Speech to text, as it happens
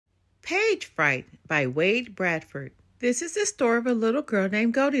Page Fright by Wade Bradford. This is the story of a little girl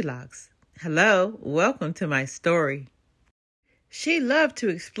named Goldilocks. Hello, welcome to my story. She loved to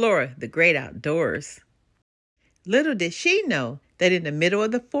explore the great outdoors. Little did she know that in the middle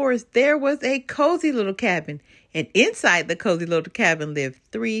of the forest there was a cozy little cabin, and inside the cozy little cabin lived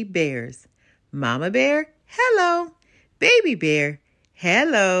 3 bears. Mama Bear, hello. Baby Bear,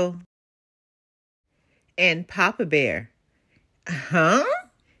 hello. And Papa Bear. Huh?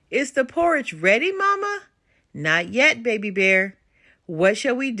 Is the porridge ready, Mama? Not yet, Baby Bear. What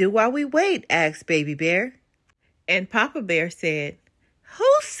shall we do while we wait? Asked Baby Bear. And Papa Bear said, Who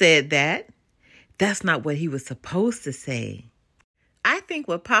said that? That's not what he was supposed to say. I think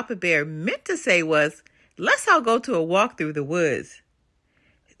what Papa Bear meant to say was, let's all go to a walk through the woods.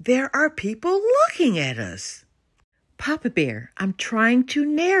 There are people looking at us. Papa Bear, I'm trying to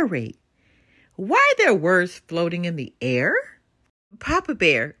narrate. Why are there words floating in the air? Papa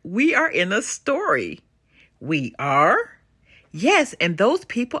Bear, we are in a story. We are? Yes, and those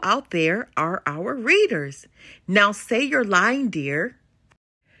people out there are our readers. Now say your line, dear.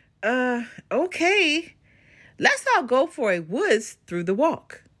 Okay. Let's all go for a woods through the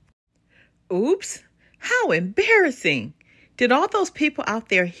walk. Oops, how embarrassing. Did all those people out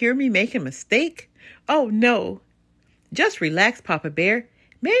there hear me make a mistake? Oh, no. Just relax, Papa Bear.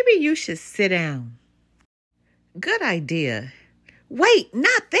 Maybe you should sit down. Good idea. Wait,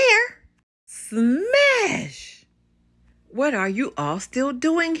 not there. Smash! What are you all still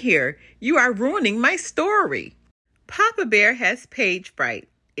doing here? You are ruining my story. Papa Bear has page fright.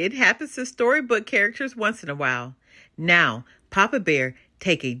 It happens to storybook characters once in a while. Now, Papa Bear,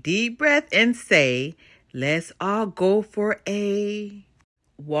 take a deep breath and say, let's all go for a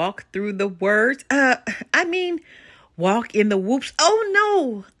walk through the words. Walk in the whoops. Oh,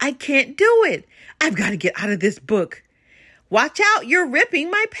 no, I can't do it. I've got to get out of this book. Watch out, you're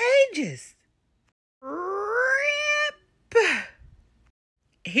ripping my pages. Rip.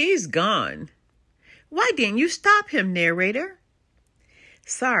 He's gone. Why didn't you stop him, narrator?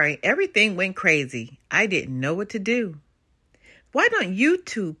 Sorry, everything went crazy. I didn't know what to do. Why don't you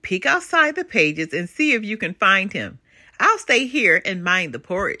two peek outside the pages and see if you can find him? I'll stay here and mind the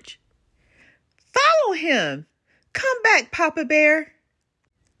porridge. Follow him. Come back, Papa Bear.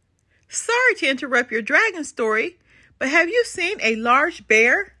 Sorry to interrupt your dragon story, but have you seen a large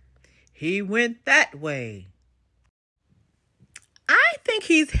bear? He went that way. I think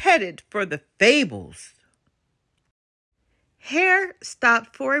he's headed for the fables. Hare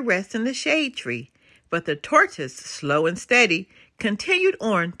stopped for a rest in the shade tree, but the tortoise, slow and steady, continued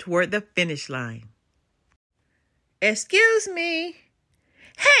on toward the finish line. Excuse me.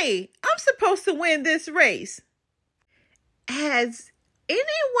 Hey, I'm supposed to win this race. Has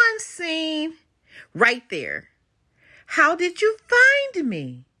anyone seen? Right there. How did you find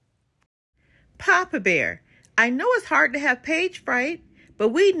me? Papa Bear, I know it's hard to have page fright, but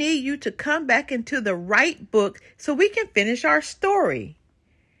we need you to come back into the right book so we can finish our story.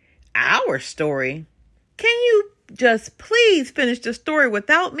 Our story? Can you just please finish the story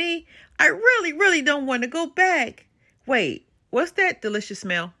without me? I really don't want to go back. Wait, what's that delicious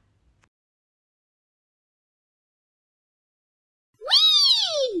smell?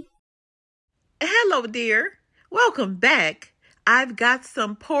 Whee! Hello, dear. Welcome back. I've got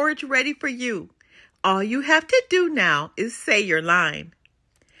some porridge ready for you. All you have to do now is say your line.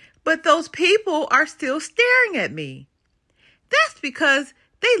 But those people are still staring at me. That's because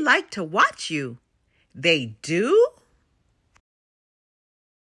they like to watch you. They do?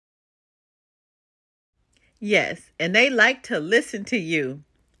 Yes, and they like to listen to you.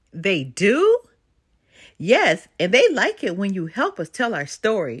 They do? Yes, and they like it when you help us tell our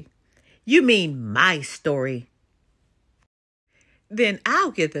story. You mean my story. Then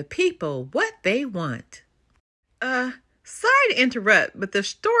I'll give the people what they want. Sorry to interrupt, but the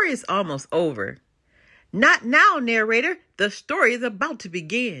story is almost over. Not now, narrator. The story is about to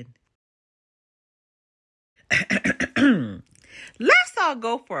begin. Let's all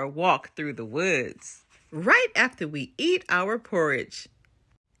go for a walk through the woods right after we eat our porridge.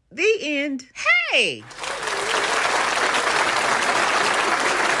 The end. Hey!